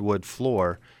hardwood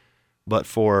floor, but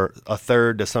for a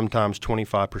third to sometimes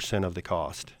 25% of the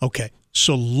cost. Okay.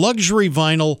 So luxury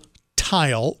vinyl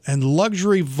tile and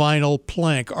luxury vinyl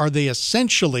plank, are they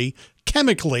essentially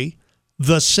chemically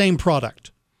the same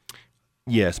product?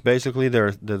 Yes, basically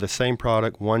they're the same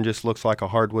product. One just looks like a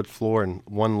hardwood floor and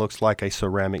one looks like a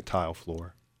ceramic tile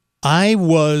floor. I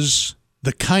was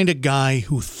the kind of guy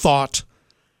who thought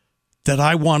that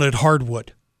I wanted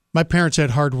hardwood. My parents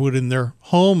had hardwood in their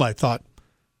home. I thought,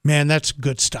 man, that's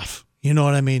good stuff. You know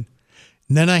what I mean?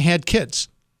 And then I had kids.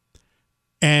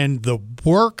 And the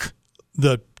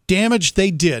damage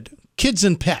they did, kids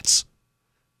and pets,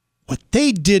 what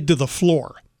they did to the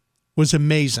floor was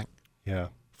amazing. Yeah.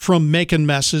 From making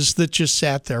messes that just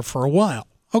sat there for a while.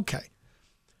 Okay.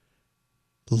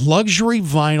 Luxury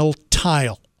vinyl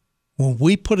tile. When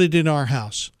we put it in our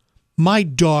house, my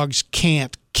dogs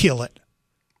can't kill it.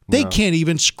 They can't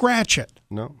even scratch it.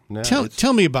 No.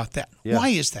 Tell me about that. Yeah. Why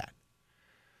is that?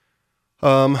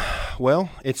 Well,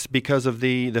 it's because of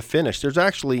the finish. There's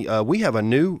actually we have a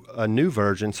new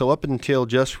version. So up until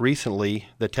just recently,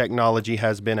 the technology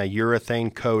has been a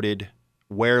urethane coated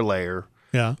wear layer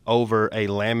over a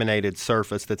laminated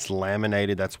surface that's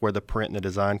laminated. That's where the print and the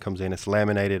design comes in. It's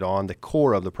laminated on the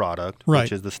core of the product,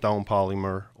 which is the stone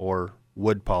polymer or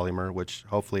wood polymer, which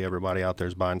hopefully everybody out there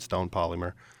is buying stone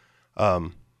polymer.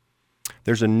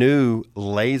 There's a new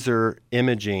laser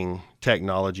imaging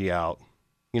technology out.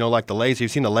 Like the laser.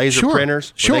 You've seen the laser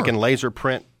printers where they can laser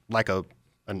print like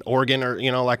an organ, or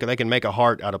like they can make a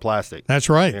heart out of plastic. That's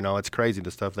right. It's crazy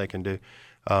the stuff they can do.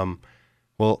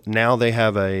 Well, now they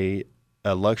have a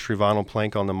luxury vinyl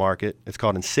plank on the market. It's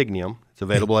called Insignium. It's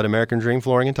available at American Dream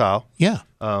Flooring and Tile. Yeah.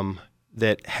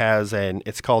 that has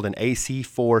it's called an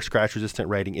AC4 scratch resistant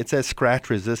rating. It's as scratch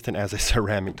resistant as a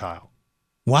ceramic tile.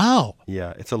 Wow.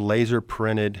 Yeah, it's a laser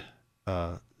printed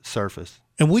surface.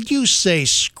 And would you say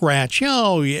scratch?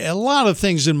 A lot of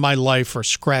things in my life are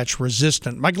scratch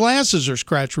resistant. My glasses are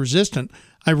scratch resistant.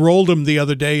 I rolled them the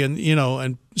other day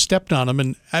and stepped on them,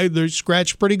 and they're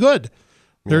scratched pretty good.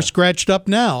 They're scratched up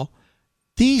now.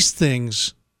 These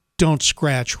things don't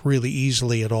scratch really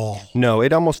easily at all. No,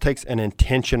 it almost takes an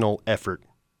intentional effort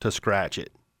to scratch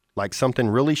it. Like something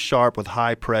really sharp with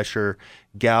high pressure,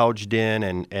 gouged in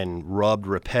and rubbed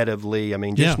repetitively. I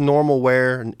mean, just normal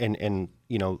wear and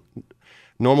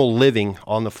normal living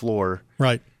on the floor.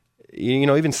 Right.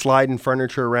 Even sliding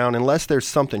furniture around, unless there's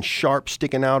something sharp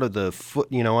sticking out of the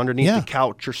foot, underneath the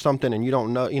couch or something, and you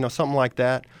don't know, something like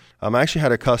that. I actually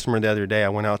had a customer the other day. I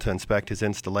went out to inspect his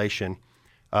installation.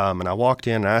 And I walked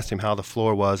in and asked him how the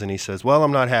floor was, and he says, well,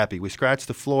 I'm not happy. We scratched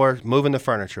the floor, moving the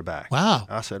furniture back. Wow.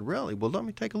 I said, really? Well, let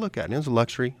me take a look at it. And it was a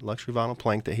luxury vinyl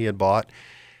plank that he had bought.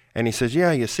 And he says,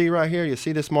 yeah, you see right here, you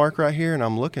see this mark right here? And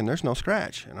I'm looking, there's no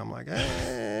scratch. And I'm like,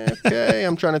 okay.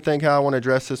 I'm trying to think how I want to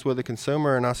address this with the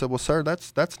consumer. And I said, well, sir,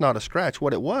 that's not a scratch.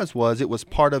 What it was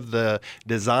part of the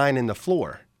design in the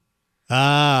floor.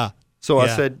 Ah. So I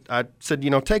said,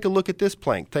 take a look at this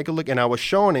plank. Take a look. And I was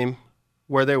showing him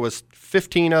where there was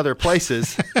 15 other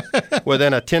places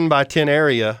within a 10 by 10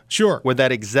 area with that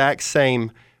exact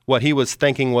same, what he was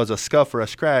thinking was a scuff or a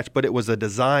scratch, but it was a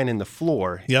design in the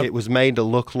floor. Yep. It was made to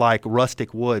look like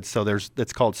rustic wood, so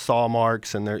it's called saw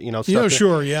marks and stuff.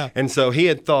 And so he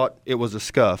had thought it was a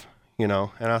scuff,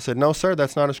 and I said, no, sir,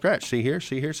 that's not a scratch. See here,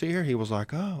 see here, see here. He was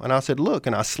like, oh. And I said, look,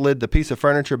 and I slid the piece of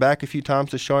furniture back a few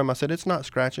times to show him. I said, it's not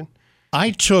scratching.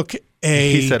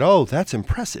 He said, oh, that's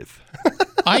impressive.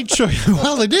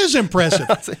 Well, it is impressive.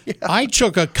 I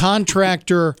took a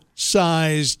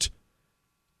contractor-sized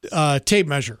tape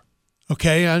measure,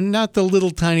 okay, and not the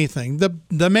little tiny thing,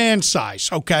 the man size,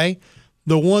 okay,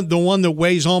 the one that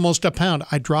weighs almost a pound.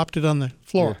 I dropped it on the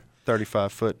floor,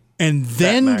 35 foot, and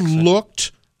then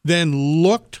looked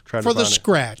for the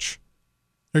scratch.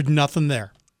 There's nothing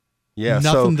there. Yeah,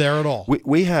 nothing there at all.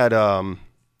 We had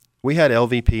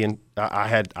LVP, and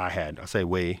I say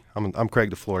we. I'm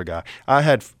Craig the floor guy. I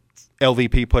had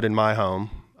LVP put in my home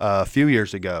a few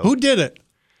years ago. Who did it?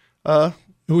 It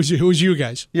was you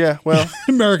guys. Yeah, well,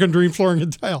 American Dream Flooring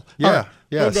and Tile. Yeah, right.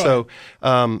 yeah. So,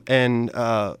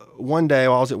 one day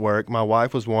while I was at work, my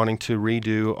wife was wanting to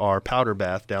redo our powder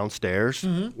bath downstairs,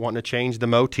 wanting to change the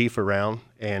motif around,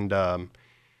 and I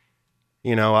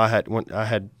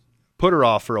had put her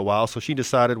off for a while, so she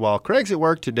decided, while Craig's at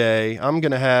work today, I'm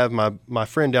going to have my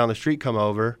friend down the street come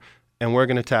over, and we're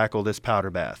going to tackle this powder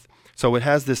bath. So it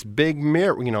has this big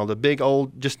mirror, the big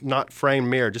old, just not framed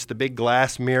mirror, just the big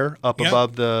glass mirror up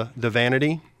above the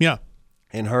vanity. Yeah.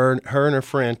 And her and her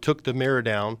friend took the mirror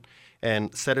down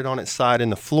and set it on its side in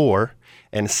the floor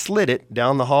and slid it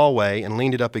down the hallway and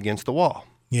leaned it up against the wall.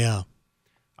 Yeah.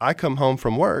 I come home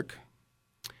from work,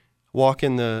 walk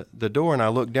in the door, and I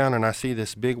look down and I see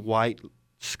this big white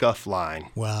scuff line.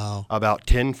 Wow. About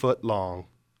 10 foot long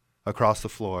across the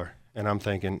floor. And I'm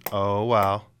thinking, oh,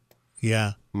 wow.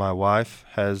 Yeah. My wife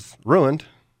has ruined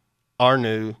our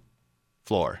new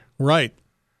floor. Right.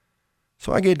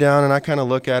 So I get down and I kind of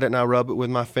look at it and I rub it with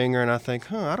my finger and I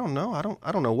think, I don't know.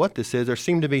 I don't know what this is. There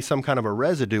seemed to be some kind of a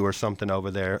residue or something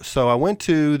over there. So I went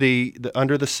to the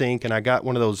under the sink and I got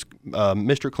one of those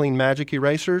Mr. Clean Magic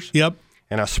erasers. Yep.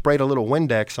 And I sprayed a little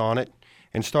Windex on it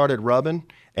and started rubbing,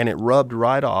 and it rubbed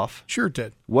right off. Sure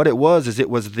did. What it was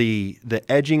the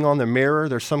edging on the mirror.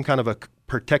 There's some kind of a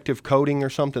protective coating or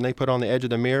something they put on the edge of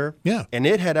the mirror. Yeah. And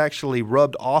it had actually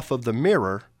rubbed off of the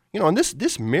mirror. And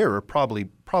this mirror probably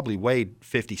weighed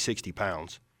 50, 60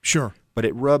 pounds. Sure. But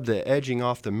it rubbed the edging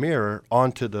off the mirror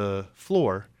onto the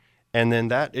floor, and then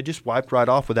it just wiped right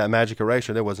off with that magic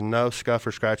eraser. There was no scuff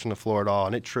or scratch on the floor at all,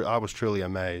 and I was truly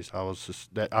amazed. I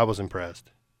was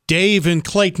impressed. Dave in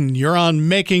Clayton, you're on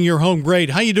Making Your Home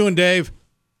Great. How you doing, Dave?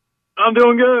 I'm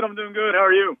doing good. How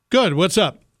are you? Good. What's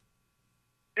up?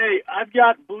 Hey, I've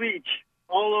got bleach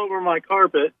all over my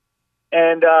carpet,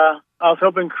 and I was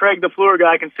hoping Craig, the floor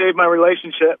guy, can save my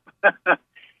relationship.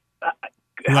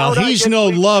 Well, he's no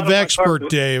love expert,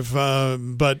 Dave.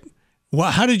 But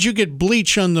how did you get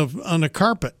bleach on the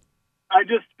carpet? I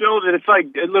just spilled it. It's like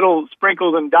little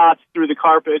sprinkles and dots through the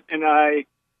carpet, and I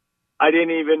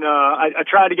didn't even. I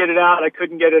tried to get it out. I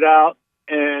couldn't get it out,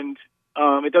 and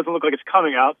it doesn't look like it's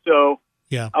coming out. So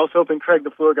yeah, I was hoping Craig,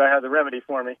 the floor guy, has a remedy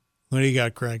for me. What do you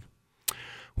got, Craig?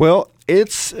 Well,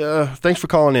 it's thanks for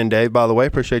calling in, Dave, by the way.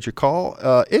 Appreciate your call.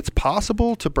 It's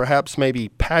possible to perhaps maybe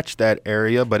patch that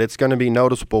area, but it's going to be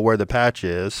noticeable where the patch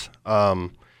is.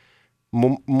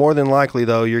 More than likely,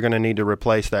 though, you're going to need to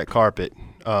replace that carpet.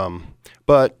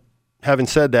 But having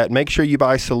said that, make sure you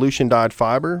buy solution dyed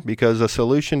fiber, because a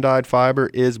solution dyed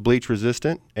fiber is bleach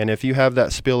resistant. And if you have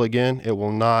that spill again, it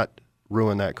will not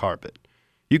ruin that carpet.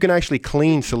 You can actually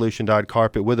clean solution dyed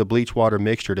carpet with a bleach water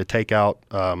mixture to take out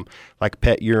like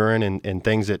pet urine and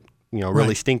things that,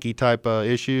 really stinky type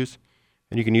issues.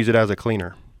 And you can use it as a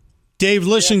cleaner. Dave,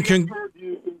 listen.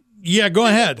 Yeah, go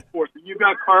ahead. You've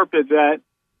got carpet that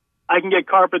I can get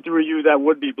carpet through you that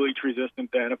would be bleach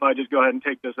resistant then if I just go ahead and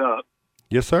take this up.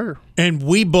 Yes, sir. And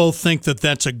we both think that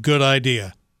that's a good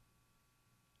idea.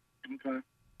 Okay.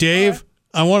 Dave,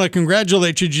 I want to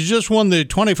congratulate you. You just won the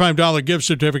 $25 gift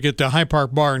certificate to High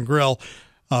Park Bar and Grill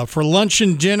for lunch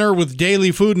and dinner with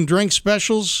daily food and drink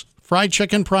specials, fried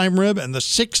chicken, prime rib, and the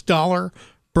 $6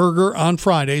 burger on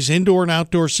Fridays. Indoor and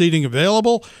outdoor seating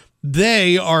available.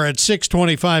 They are at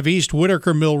 625 East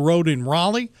Whitaker Mill Road in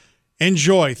Raleigh.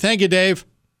 Enjoy. Thank you, Dave.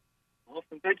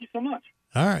 Awesome. Thank you so much.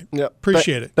 All right. Yep.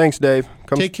 Appreciate it. Thanks, Dave.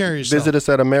 Take care of yourself. Visit us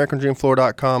at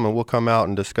AmericanDreamFloor.com, and we'll come out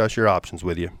and discuss your options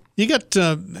with you. You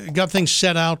got things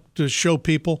set out to show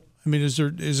people? I mean, is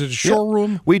it a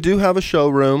showroom? Yeah, we do have a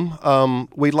showroom.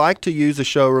 We like to use a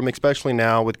showroom, especially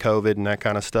now with COVID and that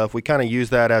kind of stuff. We kind of use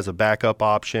that as a backup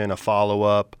option, a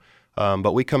follow-up.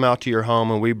 But we come out to your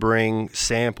home and we bring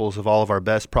samples of all of our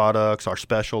best products, our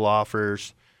special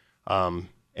offers.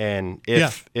 And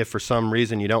if for some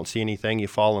reason you don't see anything you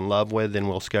fall in love with, then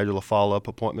we'll schedule a follow-up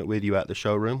appointment with you at the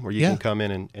showroom where you can come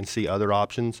in and see other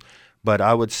options. But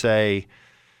I would say,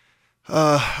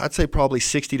 I'd say probably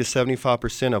 60 to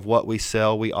 75% of what we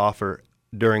sell, we offer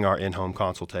during our in-home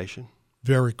consultation.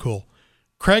 Very cool.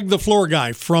 Craig, the floor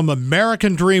guy from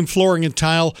American Dream Flooring and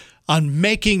Tile on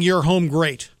making your home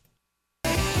great.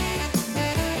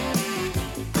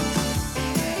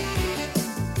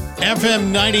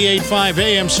 FM 98.5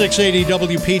 AM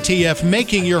 680 WPTF,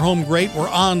 making your home great. We're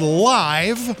on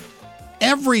live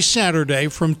every Saturday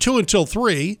from 2 until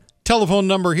 3. Telephone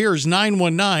number here is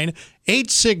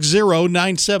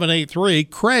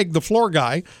 919-860-9783. Craig, the floor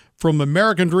guy from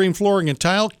American Dream Flooring and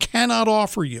Tile, cannot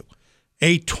offer you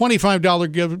a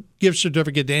 $25 gift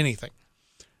certificate to anything.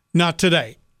 Not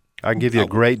today. I can give you a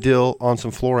great deal on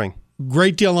some flooring.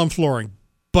 Great deal on flooring.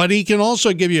 But he can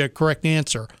also give you a correct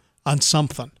answer on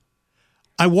something.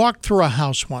 I walked through a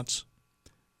house once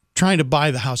trying to buy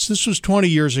the house. This was 20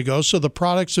 years ago, so the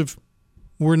products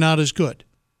were not as good.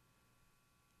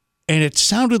 And it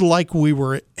sounded like we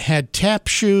had tap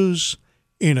shoes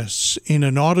in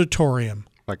an auditorium.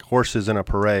 Like horses in a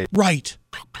parade. Right.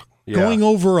 Yeah. Going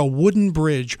over a wooden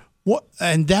bridge.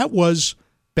 And that was,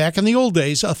 back in the old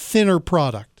days, a thinner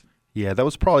product. Yeah, that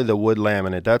was probably the wood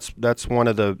laminate. That's one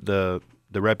of the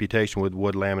reputation with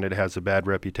wood laminate. It has a bad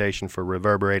reputation for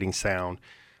reverberating sound.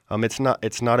 It's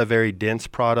not a very dense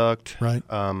product. Right.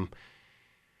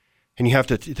 And you have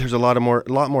to. There's a lot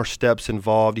more steps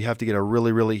involved. You have to get a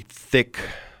really, really thick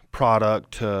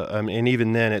product. And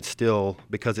even then, it's still,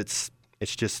 because it's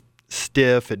just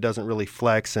stiff. It doesn't really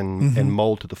flex and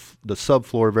mold to the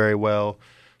subfloor very well.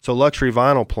 So luxury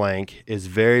vinyl plank is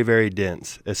very, very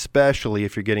dense, especially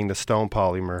if you're getting the stone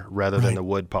polymer rather than the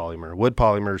wood polymer. Wood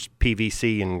polymer is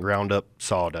PVC and ground up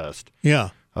sawdust. Yeah.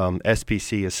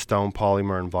 SPC is stone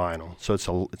polymer and vinyl.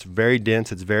 So it's very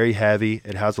dense. It's very heavy.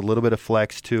 It has a little bit of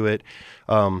flex to it.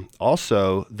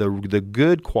 Also, the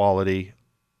good quality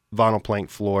vinyl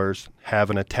plank floors have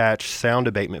an attached sound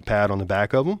abatement pad on the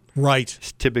back of them. Right.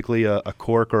 It's typically a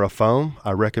cork or a foam.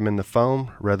 I recommend the foam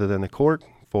rather than the cork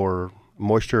for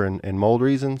moisture and mold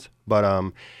reasons. But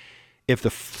if the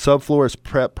subfloor is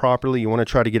prepped properly, you want to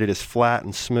try to get it as flat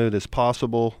and smooth as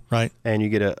possible. Right. And you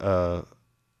get a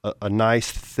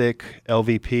nice thick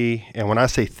LVP. And when I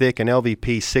say thick, an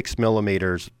LVP 6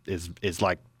 millimeters is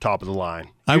like top of the line.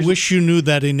 I wish you knew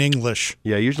that in English.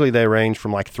 Yeah, usually they range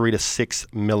from like 3 to 6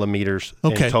 millimeters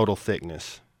in total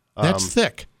thickness. That's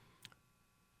thick.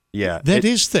 Yeah. That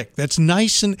is thick. That's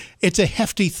nice, and it's a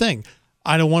hefty thing.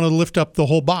 I don't want to lift up the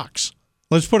whole box.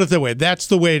 Let's put it that way. That's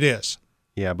the way it is.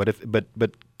 Yeah, but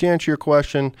to answer your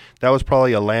question, that was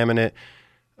probably a laminate,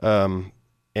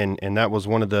 and that was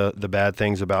one of the bad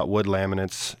things about wood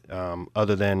laminates,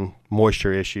 other than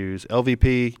moisture issues.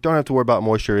 LVP, don't have to worry about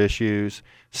moisture issues.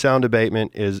 Sound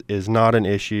abatement is not an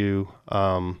issue.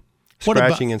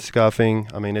 Scratching and scuffing,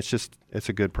 I mean, it's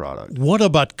a good product. What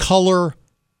about color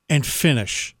and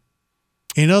finish?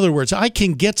 In other words, I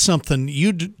can get something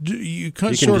you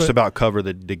can just about cover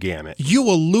the gamut. You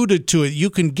alluded to it. You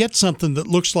can get something that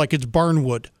looks like it's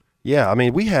barnwood. Yeah, I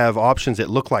mean, we have options that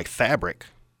look like fabric.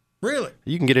 Really?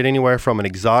 You can get it anywhere from an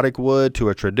exotic wood to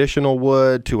a traditional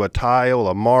wood to a tile,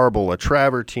 a marble, a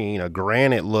travertine, a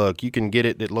granite look. You can get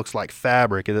it that looks like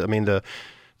fabric. I mean, the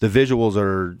visuals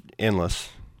are endless.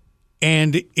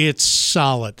 And it's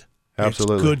solid.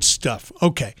 Absolutely. It's good stuff.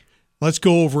 Okay, let's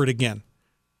go over it again.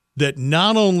 That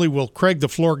not only will Craig the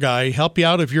Floor Guy help you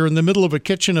out if you're in the middle of a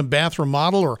kitchen and bath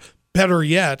remodel, or better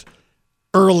yet,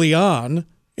 early on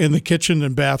in the kitchen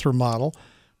and bath remodel,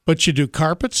 but you do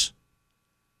carpets,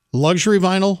 luxury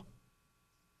vinyl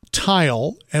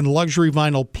tile, and luxury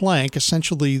vinyl plank.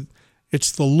 Essentially,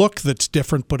 it's the look that's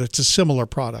different, but it's a similar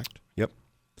product. Yep.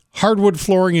 Hardwood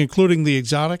flooring, including the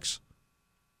exotics,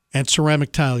 and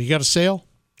ceramic tile. You got a sale?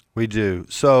 We do.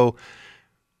 So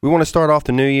we want to start off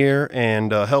the new year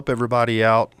and help everybody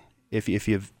out. If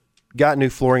you've got new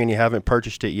flooring and you haven't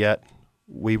purchased it yet,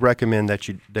 we recommend that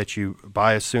you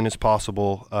buy as soon as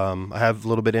possible. I have a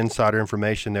little bit insider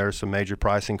information. There are some major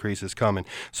price increases coming.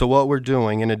 So what we're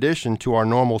doing, in addition to our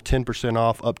normal 10%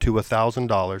 off up to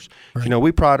 $1,000, right. You know,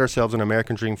 we pride ourselves in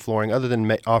American Dream Flooring. Other than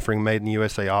offering made in the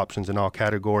USA options in all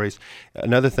categories,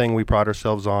 another thing we pride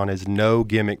ourselves on is no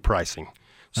gimmick pricing.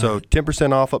 So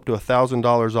 10% off up to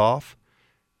 $1,000 off.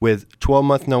 With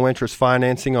 12-month no-interest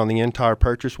financing on the entire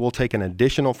purchase, we'll take an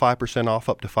additional 5% off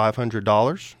up to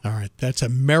 $500. All right, that's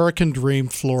American Dream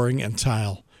Flooring and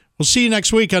Tile. We'll see you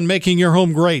next week on Making Your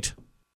Home Great.